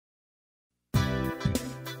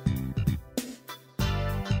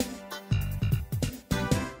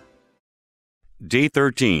Day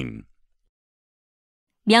 13.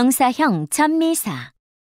 명사형 전미사,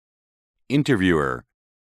 Interviewer.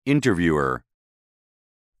 Interviewer.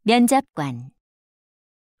 면접관,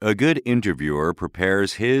 A good interviewer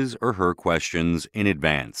prepares his or her questions in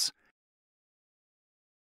advance.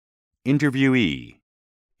 Interviewee.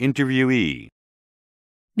 Interviewee.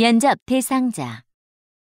 면접 대상자,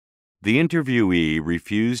 The interviewee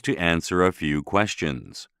refused to answer a few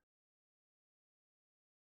questions.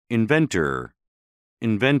 Inventor.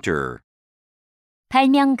 Inventor.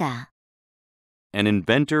 발명가, An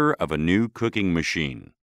inventor of a new cooking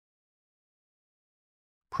machine.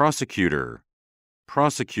 Prosecutor.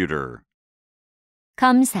 Prosecutor.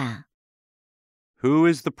 검사, Who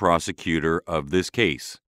is the prosecutor of this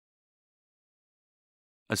case?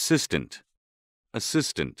 Assistant.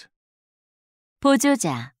 Assistant.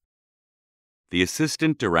 보조자, The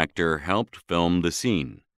assistant director helped film the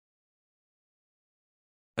scene.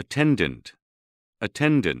 Attendant.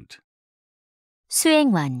 Attendant.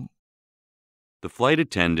 수행원, The flight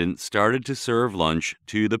attendant started to serve lunch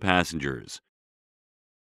to the passengers.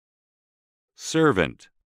 Servant.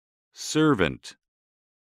 Servant.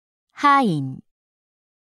 하인,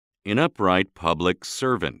 An upright public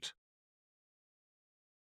servant.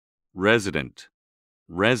 Resident.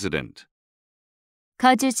 Resident.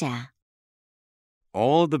 거주자,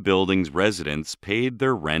 All of the building's residents paid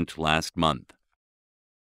their rent last month.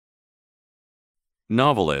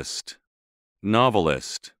 Novelist.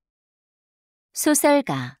 Novelist.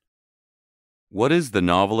 소설가, What is the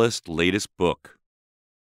novelist's latest book?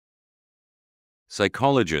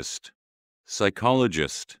 Psychologist.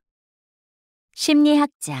 Psychologist.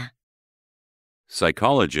 심리학자,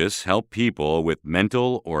 Psychologists help people with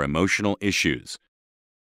mental or emotional issues.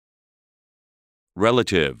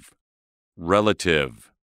 Relative.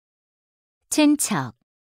 Relative. 친척,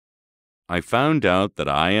 I found out that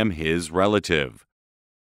I am his relative.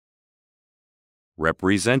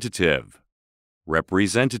 Representative.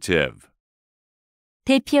 Representative.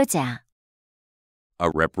 대표자, A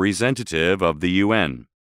representative of the UN.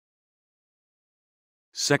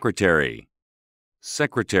 Secretary.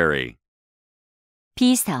 Secretary.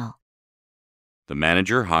 비서, The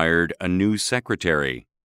manager hired a new secretary.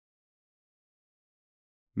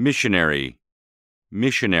 Missionary.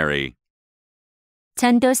 Missionary.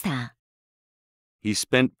 전도사, He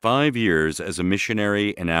spent 5 years as a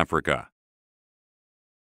missionary in Africa.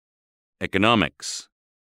 Economics.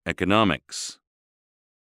 Economics.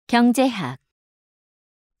 경제학,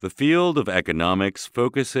 The field of economics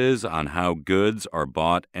focuses on how goods are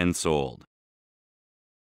bought and sold.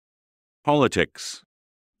 Politics.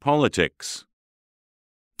 Politics.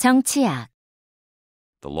 정치학,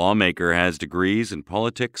 The lawmaker has degrees in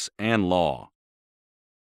politics and law.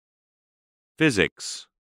 Physics.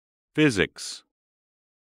 Physics.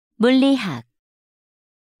 물리학,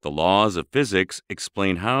 The laws of physics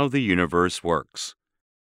explain how the universe works.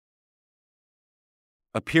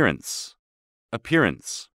 Appearance.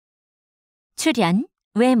 Appearance. 출연,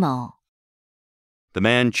 외모, The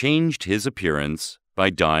man changed his appearance by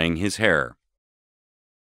dyeing his hair.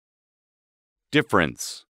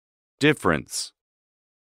 Difference. Difference.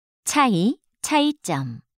 차이,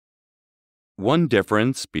 차이점, One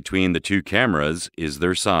difference between the two cameras is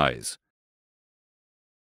their size.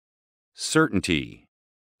 Certainty.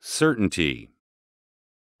 Certainty.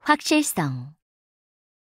 확실성,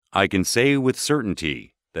 I can say with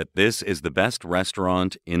certainty that this is the best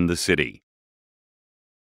restaurant in the city.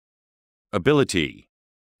 Ability.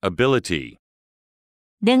 Ability.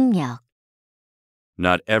 능력,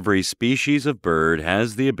 Not every species of bird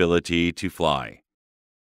has the ability to fly.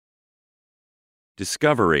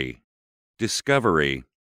 Discovery. Discovery.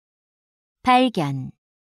 발견,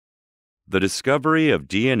 The discovery of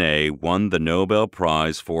DNA won the Nobel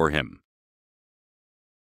Prize for him.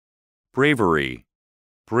 Bravery.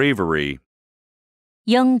 Bravery.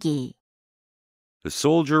 용기, The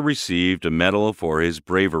soldier received a medal for his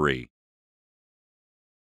bravery.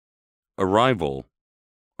 Arrival.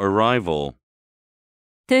 Arrival.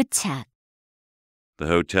 도착, The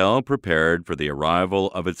hotel prepared for the arrival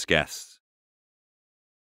of its guests.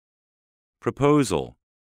 Proposal.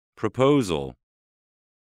 Proposal.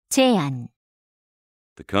 제안,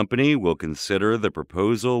 The company will consider the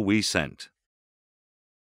proposal we sent.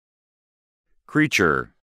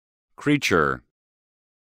 Creature. Creature.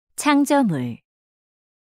 창조물,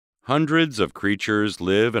 Hundreds of creatures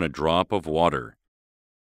live in a drop of water.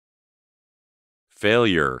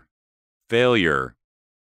 Failure. Failure.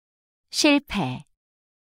 실패,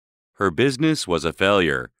 Her business was a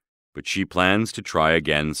failure, but she plans to try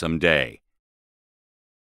again someday.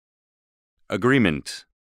 Agreement.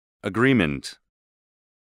 Agreement.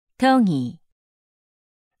 동의,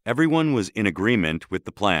 Everyone was in agreement with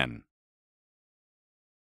the plan.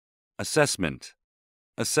 Assessment.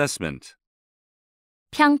 Assessment.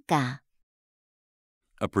 평가,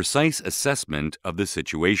 A precise assessment of the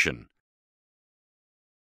situation.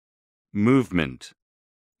 Movement.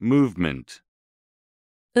 Movement.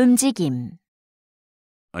 움직임,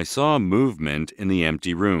 I saw movement in the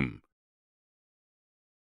empty room.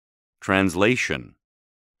 Translation.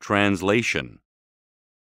 Translation.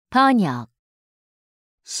 번역,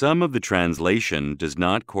 Some of the translation does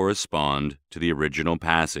not correspond to the original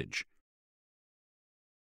passage.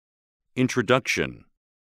 Introduction.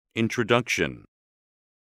 Introduction.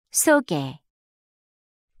 소개,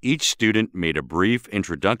 Each student made a brief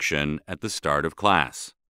introduction at the start of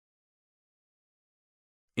class.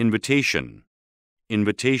 Invitation.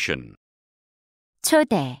 Invitation.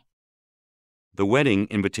 초대, The wedding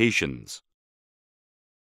invitations.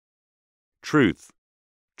 Truth.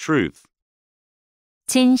 Truth.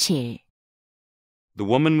 진실, The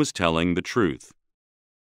woman was telling the truth.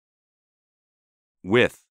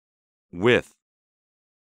 Width. Width.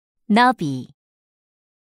 너비,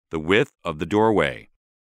 The width of the doorway.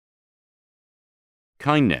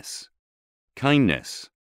 Kindness. Kindness.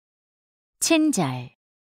 친절,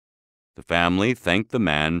 The family thanked the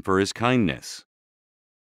man for his kindness.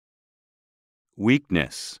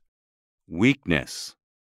 Weakness. Weakness.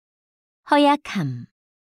 허약함,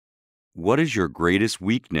 What is your greatest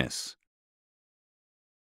weakness?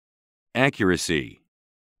 Accuracy.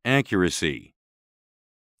 Accuracy.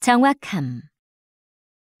 정확함,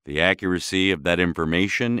 The accuracy of that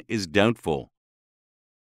information is doubtful.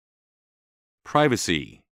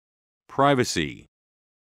 Privacy. Privacy.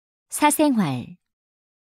 사생활,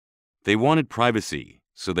 They wanted privacy,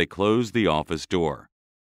 so they closed the office door.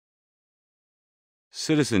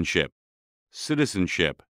 Citizenship.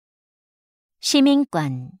 Citizenship.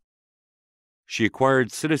 시민권, She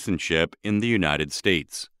acquired citizenship in the United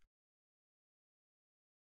States.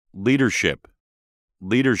 Leadership.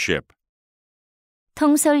 Leadership.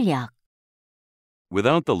 통솔력,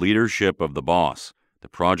 Without the leadership of the boss, the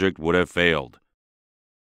project would have failed.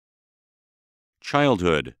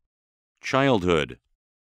 Childhood. Childhood.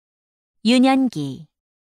 유년기,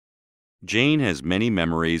 Jane has many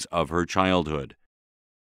memories of her childhood.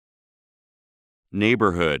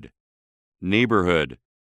 Neighborhood. Neighborhood.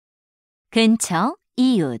 근처,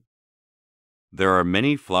 이웃, There are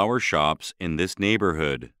many flower shops in this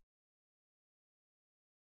neighborhood.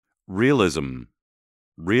 Realism.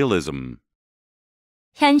 Realism.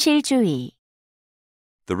 현실주의,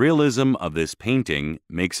 The realism of this painting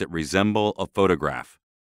makes it resemble a photograph.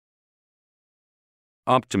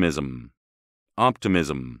 Optimism.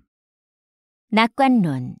 Optimism.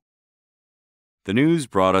 낙관론, The news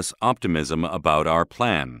brought us optimism about our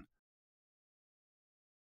plan.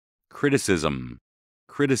 Criticism.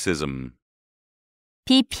 Criticism.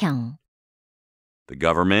 비평, The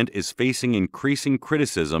government is facing increasing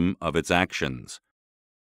criticism of its actions.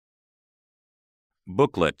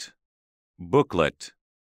 Booklet. Booklet.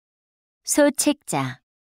 소책자,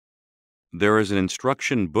 There is an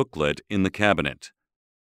instruction booklet in the cabinet.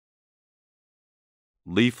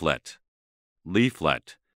 Leaflet.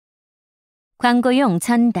 Leaflet. 광고용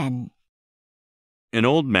전단, An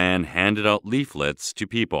old man handed out leaflets to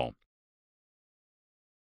people.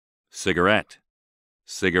 Cigarette.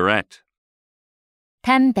 Cigarette.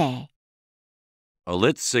 담배, A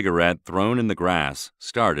lit cigarette thrown in the grass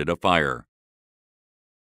started a fire.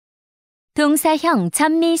 동사형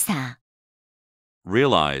전미사,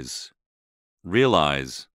 Realize.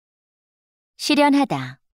 Realize.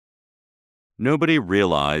 실현하다, Nobody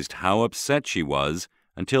realized how upset she was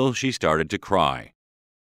until she started to cry.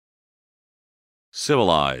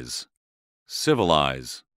 Civilize.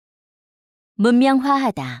 Civilize.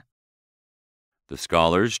 문명화하다, The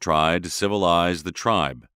scholars tried to civilize the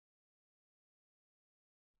tribe.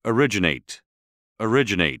 Originate.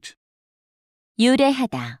 Originate.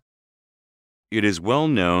 유래하다, It is well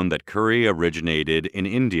known that curry originated in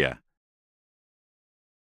India.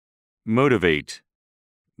 Motivate.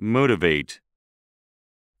 Motivate.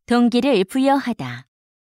 동기를 부여하다,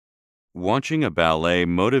 Watching a ballet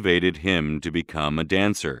motivated him to become a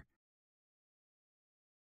dancer.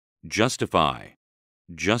 Justify.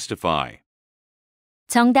 Justify.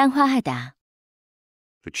 정당화하다,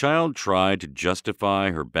 The child tried to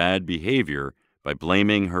justify her bad behavior by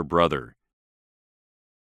blaming her brother.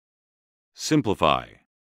 Simplify.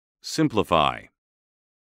 Simplify.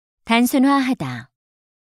 단순화하다,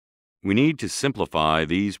 We need to simplify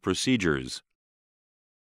these procedures.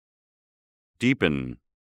 Deepen.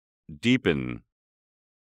 Deepen.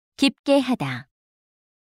 깊게 하다,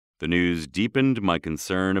 The news deepened my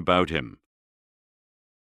concern about him.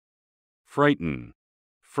 frighten,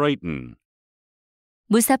 frighten.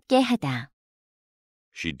 무섭게 하다.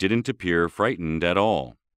 She didn't appear frightened at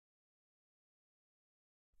all.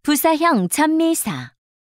 부사형 전미사.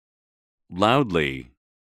 Loudly,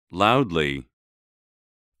 loudly.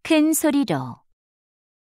 큰 소리로.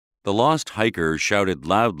 The lost hiker shouted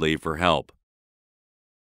loudly for help.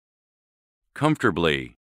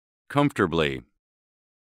 Comfortably, comfortably.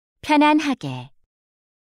 편안하게.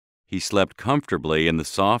 He slept comfortably in the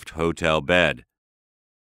soft hotel bed.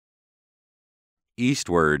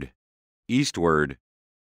 Eastward, eastward.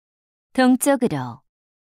 동쪽으로.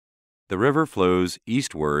 The river flows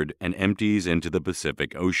eastward and empties into the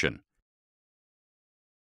Pacific Ocean.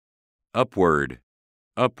 Upward,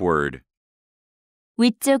 upward.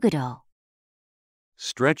 위쪽으로.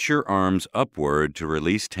 Stretch your arms upward to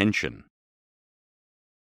release tension.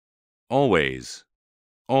 Always,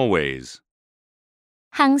 always.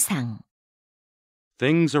 항상.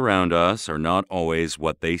 Things around us are not always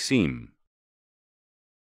what they seem.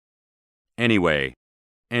 Anyway,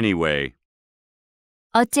 anyway.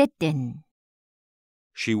 어쨌든.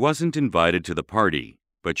 She wasn't invited to the party,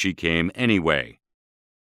 but she came anyway.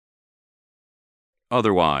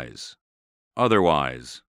 Otherwise,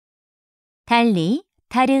 otherwise. 달리,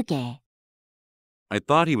 다르게. I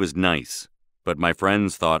thought he was nice, but my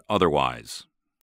friends thought otherwise.